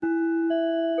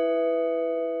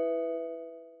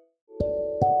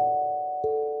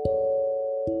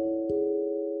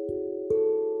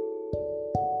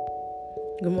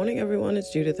Good morning, everyone.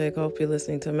 It's Judith. I hope you're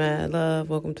listening to Mad Love.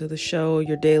 Welcome to the show,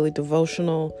 your daily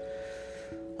devotional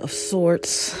of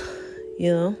sorts.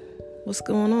 What's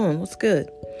going on? What's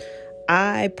good?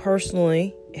 I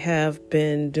personally have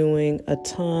been doing a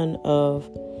ton of...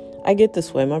 I get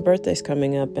this way. My birthday's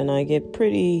coming up, and I get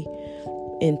pretty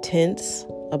intense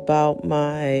about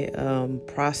my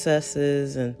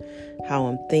processes and how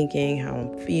I'm thinking, how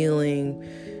I'm feeling.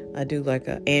 I do like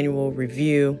an annual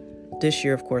review. This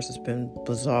year, of course, has been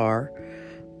bizarre,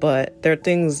 but there are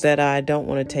things that I don't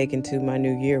want to take into my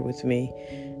new year with me.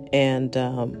 And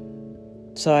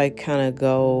so I kind of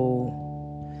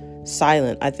go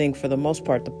silent. I think for the most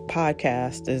part, the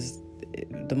podcast is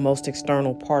the most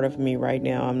external part of me right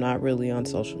now. I'm not really on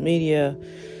social media.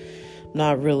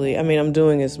 I'm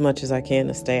doing as much as I can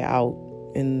to stay out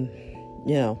in,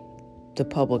 the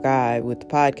public eye with the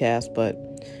podcast. But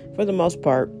for the most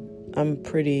part, I'm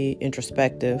pretty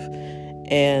introspective.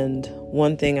 And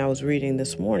one thing I was reading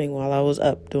this morning while I was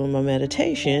up doing my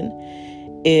meditation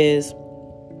is,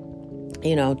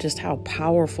 just how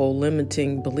powerful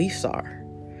limiting beliefs are,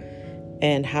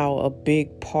 and how a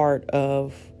big part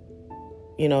of,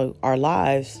 our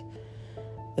lives,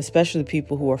 especially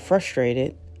people who are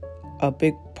frustrated, a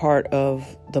big part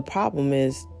of the problem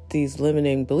is these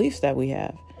limiting beliefs that we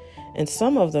have. And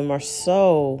some of them are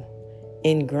so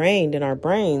ingrained in our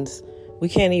brains, we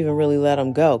can't even really let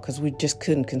them go because we just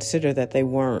couldn't consider that they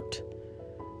weren't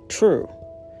true.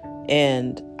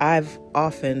 And I've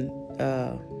often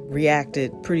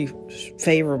reacted pretty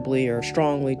favorably or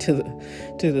strongly to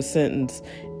the sentence,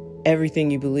 everything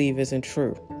you believe isn't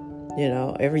true.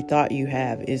 Every thought you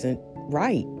have isn't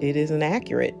right. It isn't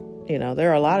accurate. There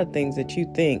are a lot of things that you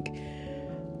think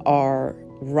are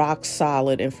rock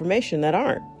solid information that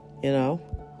aren't,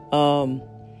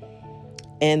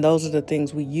 and those are the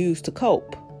things we use to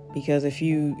cope. Because if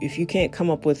you can't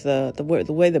come up with the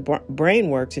way the brain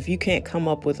works, if you can't come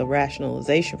up with a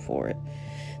rationalization for it,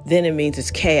 then it means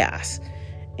it's chaos,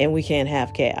 and we can't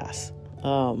have chaos.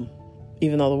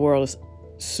 Even though the world is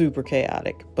super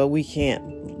chaotic, but we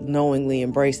can't knowingly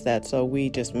embrace that, so we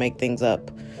just make things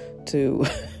up to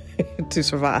to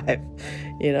survive.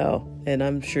 And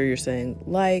I'm sure you're saying,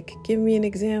 give me an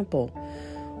example.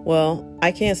 Well,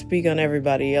 I can't speak on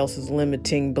everybody else's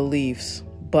limiting beliefs,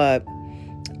 but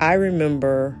I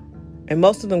remember, and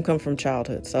most of them come from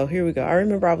childhood. So here we go. I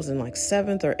remember I was in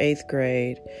 7th or 8th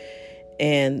grade,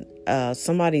 and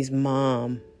somebody's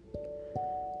mom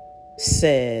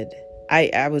said,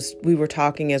 we were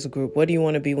talking as a group, what do you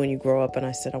want to be when you grow up? And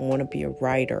I said, I want to be a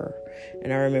writer.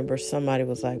 And I remember somebody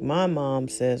was like, my mom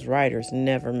says writers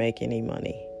never make any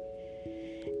money.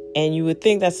 And you would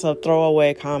think that's a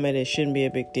throwaway comment. It shouldn't be a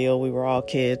big deal. We were all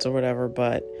kids or whatever,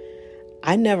 but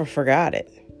I never forgot it.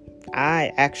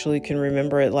 I actually can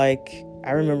remember it.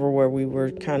 I remember where we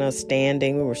were kind of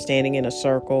standing. We were standing in a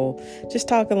circle, just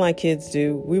talking like kids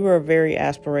do. We were a very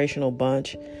aspirational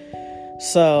bunch.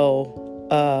 So,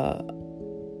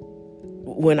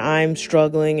 when I'm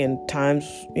struggling and times,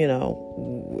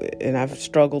 and I've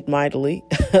struggled mightily,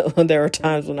 there are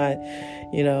times when I,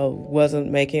 wasn't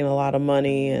making a lot of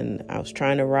money and I was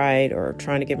trying to write or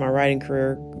trying to get my writing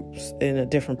career in a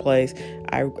different place.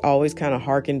 I always kind of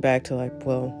harken back to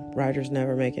writers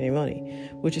never make any money,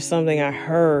 which is something I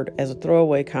heard as a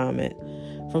throwaway comment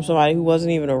from somebody who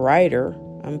wasn't even a writer.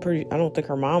 I don't think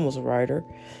her mom was a writer.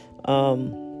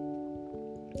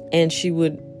 And she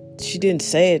didn't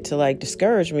say it to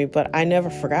discourage me, but I never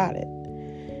forgot it.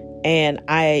 And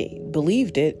I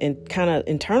believed it and kind of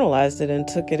internalized it and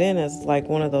took it in as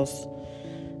one of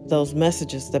those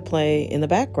messages that play in the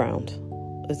background.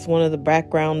 It's one of the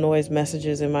background noise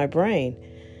messages in my brain.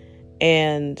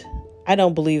 And I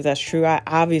don't believe that's true. I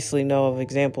obviously know of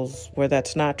examples where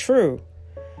that's not true.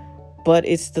 But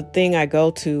it's the thing I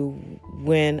go to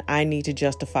when I need to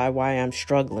justify why I'm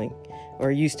struggling.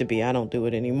 Or used to be. I don't do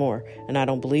it anymore. And I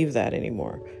don't believe that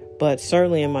anymore. But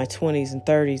certainly in my 20s and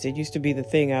 30s, it used to be the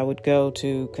thing I would go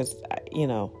to because,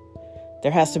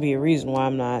 there has to be a reason why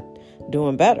I'm not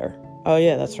doing better. Oh,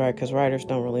 yeah, that's right, because writers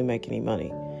don't really make any money.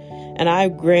 And I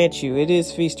grant you, it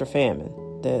is feast or famine.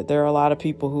 There are a lot of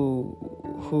people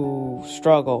who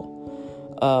struggle,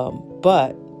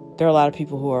 but there are a lot of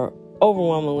people who are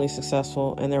overwhelmingly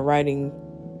successful, and they're writing,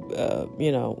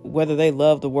 whether they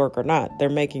love the work or not, they're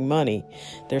making money,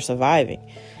 they're surviving.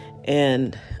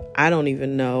 And I don't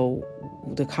even know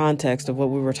the context of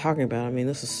what we were talking about.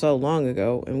 This is so long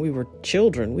ago, and we were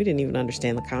children. We didn't even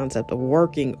understand the concept of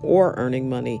working or earning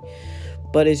money.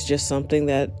 But it's just something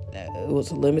that was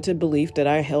a limited belief that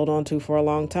I held on to for a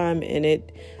long time, and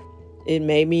it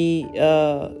made me,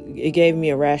 it gave me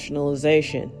a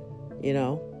rationalization,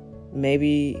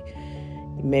 maybe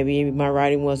Maybe my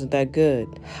writing wasn't that good.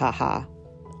 Haha.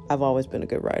 I've always been a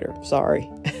good writer. Sorry.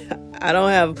 I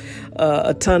don't have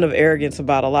a ton of arrogance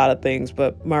about a lot of things,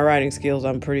 but my writing skills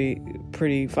I'm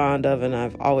pretty fond of, and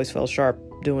I've always felt sharp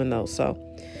doing those. So,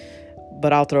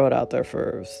 but I'll throw it out there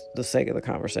for the sake of the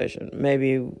conversation.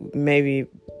 Maybe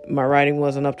my writing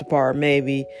wasn't up to par.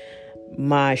 Maybe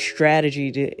my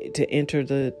strategy to enter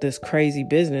this crazy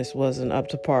business wasn't up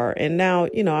to par. And now,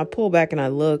 I pull back and I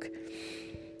look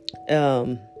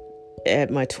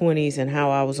at my 20s and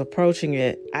how I was approaching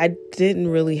it. I didn't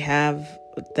really have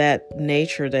that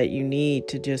nature that you need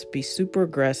to just be super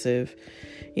aggressive.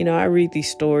 I read these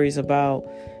stories about,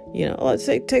 let's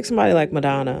say take somebody like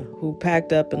Madonna, who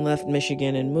packed up and left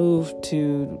Michigan and moved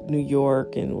to New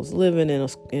York and was living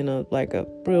in a like a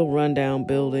real rundown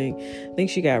building. I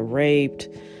think she got raped.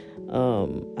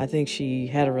 I think she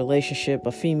had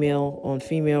a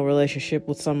female relationship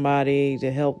with somebody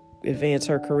to help advance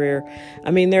her career.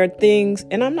 I mean, there are things,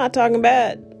 and I'm not talking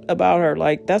bad about her.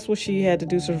 Like, that's what she had to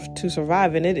do to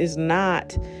survive. And it is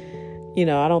not, I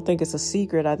don't think it's a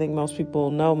secret. I think most people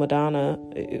know Madonna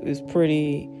is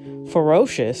pretty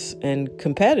ferocious and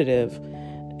competitive,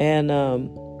 and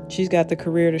she's got the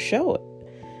career to show it.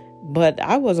 But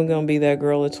I wasn't going to be that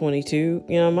girl at 22.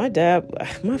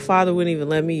 My father wouldn't even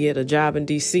let me get a job in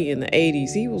DC in the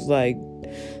 80s. He was like,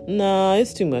 nah,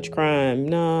 it's too much crime.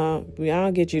 Nah,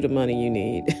 I'll get you the money you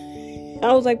need.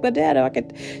 I was like, but Dad, I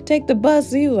could take the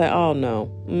bus. He was like, oh, no.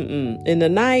 In the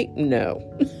night, no.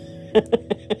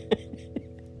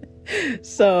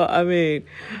 So, I mean,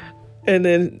 and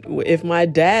then if my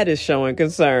dad is showing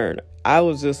concern, I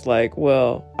was just like,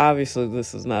 well, obviously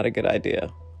this is not a good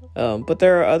idea. But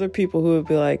there are other people who would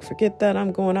be like, forget that.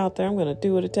 I'm going out there. I'm going to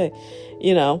do what it takes,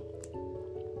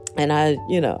 And I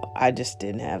just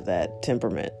didn't have that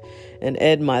temperament. And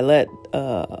Ed Milet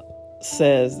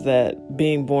says that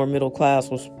being born middle class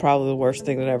was probably the worst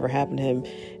thing that ever happened to him.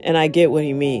 And I get what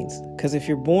he means, because if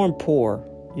you're born poor,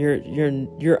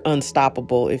 you're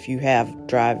unstoppable if you have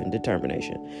drive and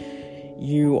determination.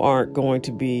 You aren't going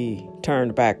to be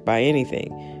turned back by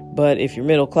anything. But if you're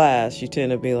middle class, you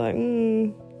tend to be like,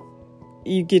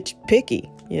 you get picky,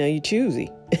 you choosy.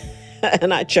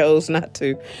 And I chose not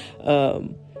to.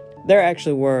 There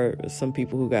actually were some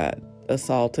people who got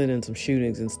assaulted and some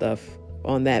shootings and stuff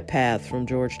on that path from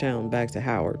Georgetown back to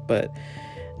Howard. But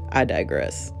I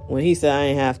digress. When he said I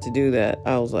didn't have to do that,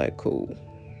 I was like, cool.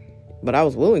 But I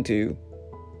was willing to.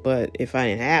 But if I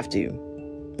didn't have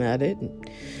to, I didn't.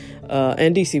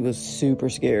 And DC was super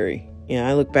scary.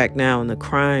 I look back now, and the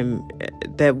crime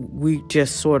that we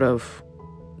just sort of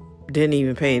didn't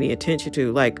even pay any attention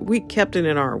to. Like, we kept it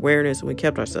in our awareness and we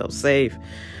kept ourselves safe.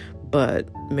 But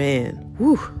man,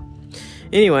 whew.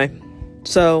 Anyway,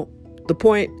 so the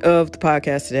point of the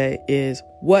podcast today is,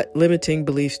 what limiting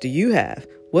beliefs do you have?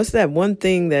 What's that one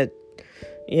thing that,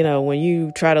 when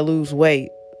you try to lose weight,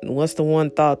 what's the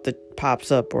one thought that pops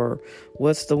up? Or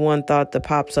what's the one thought that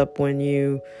pops up when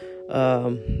you,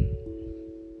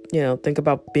 think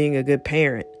about being a good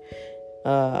parent?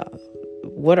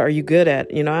 What are you good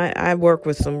at? I work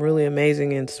with some really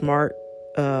amazing and smart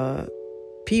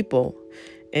people.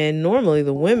 And normally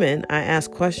the women, I ask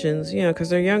questions, because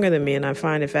they're younger than me, and I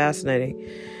find it fascinating,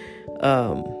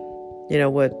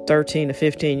 what 13 to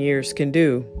 15 years can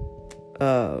do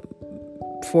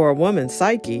for a woman's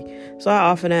psyche. So I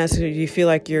often ask, do you feel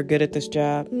like you're good at this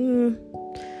job? I'm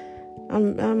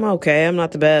okay. I'm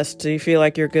not the best. Do you feel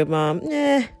like you're a good mom?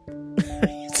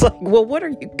 It's like, well, what are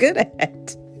you good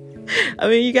at? I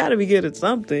mean, you got to be good at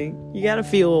something. You got to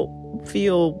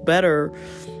feel better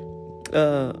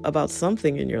about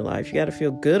something in your life. You got to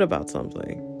feel good about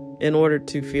something in order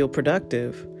to feel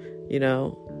productive,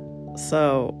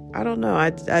 So I don't know.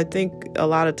 I think a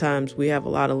lot of times we have a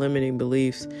lot of limiting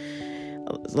beliefs.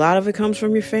 A lot of it comes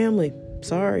from your family.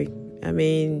 Sorry. I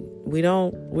mean, we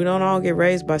don't all get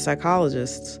raised by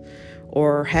psychologists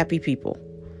or happy people.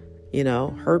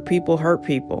 Hurt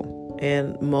people.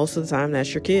 And most of the time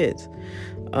that's your kids.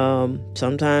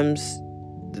 Sometimes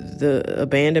the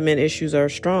abandonment issues are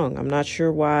strong. I'm not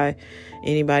sure why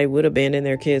anybody would abandon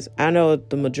their kids. I know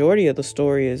the majority of the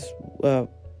story is,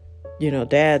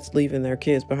 dads leaving their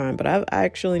kids behind, but I've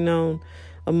actually known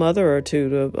a mother or two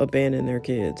to abandon their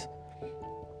kids.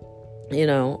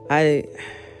 I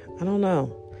don't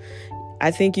know.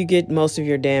 I think you get most of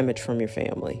your damage from your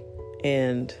family.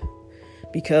 And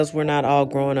because we're not all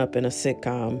growing up in a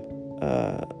sitcom,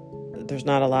 there's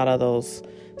not a lot of those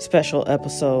special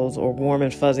episodes or warm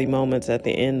and fuzzy moments at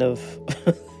the end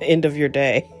of your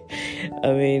day.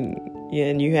 I mean,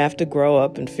 and you have to grow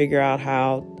up and figure out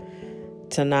how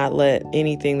to not let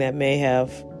anything that may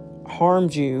have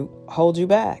harmed you hold you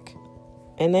back.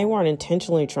 And they weren't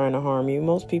intentionally trying to harm you.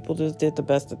 Most people just did the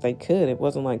best that they could. It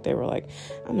wasn't like they were like,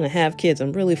 I'm going to have kids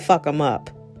and really fuck them up.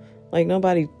 Like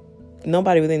nobody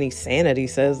with any sanity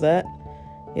says that.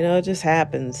 It just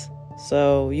happens.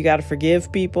 So you got to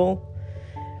forgive people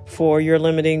for your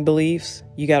limiting beliefs.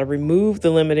 You got to remove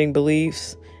the limiting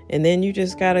beliefs. And then you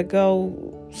just got to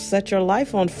go set your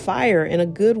life on fire in a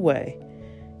good way.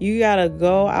 You got to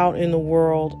go out in the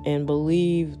world and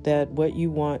believe that what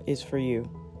you want is for you.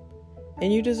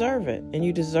 And you deserve it. And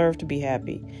you deserve to be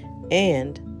happy.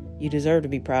 And you deserve to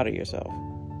be proud of yourself.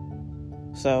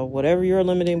 So whatever your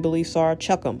limiting beliefs are,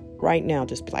 chuck them right now.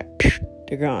 Just be like,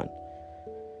 they're gone.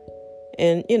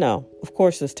 And, of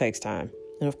course this takes time.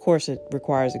 And of course it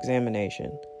requires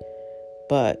examination.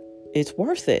 But it's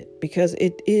worth it because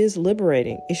it is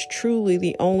liberating. It's truly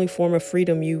the only form of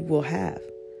freedom you will have.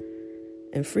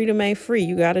 And freedom ain't free.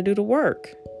 You got to do the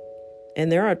work.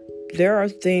 And there are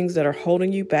things that are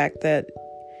holding you back that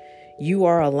you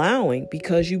are allowing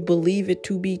because you believe it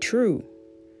to be true.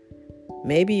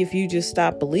 Maybe if you just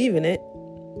stop believing it,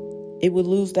 it would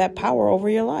lose that power over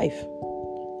your life.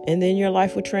 And then your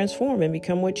life would transform and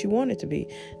become what you want it to be.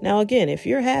 Now, again, if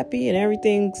you're happy and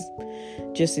everything's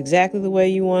just exactly the way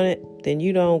you want it, then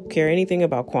you don't care anything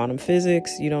about quantum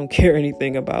physics. You don't care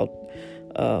anything about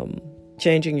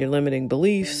changing your limiting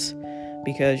beliefs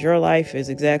because your life is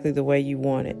exactly the way you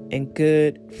want it and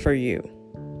good for you.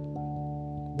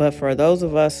 But for those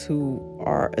of us who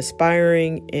are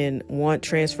aspiring and want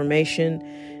transformation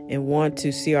and want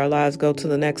to see our lives go to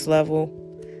the next level,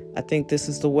 I think this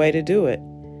is the way to do it.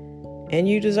 And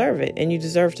you deserve it. And you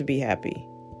deserve to be happy.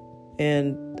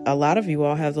 And a lot of you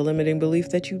all have the limiting belief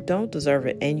that you don't deserve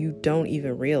it and you don't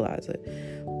even realize it.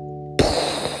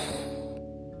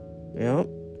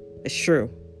 It's true.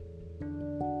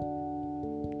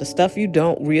 The stuff you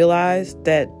don't realize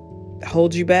that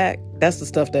holds you back, that's the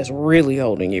stuff that's really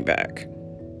holding you back.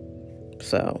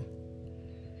 So,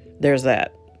 there's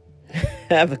that.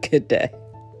 Have a good day.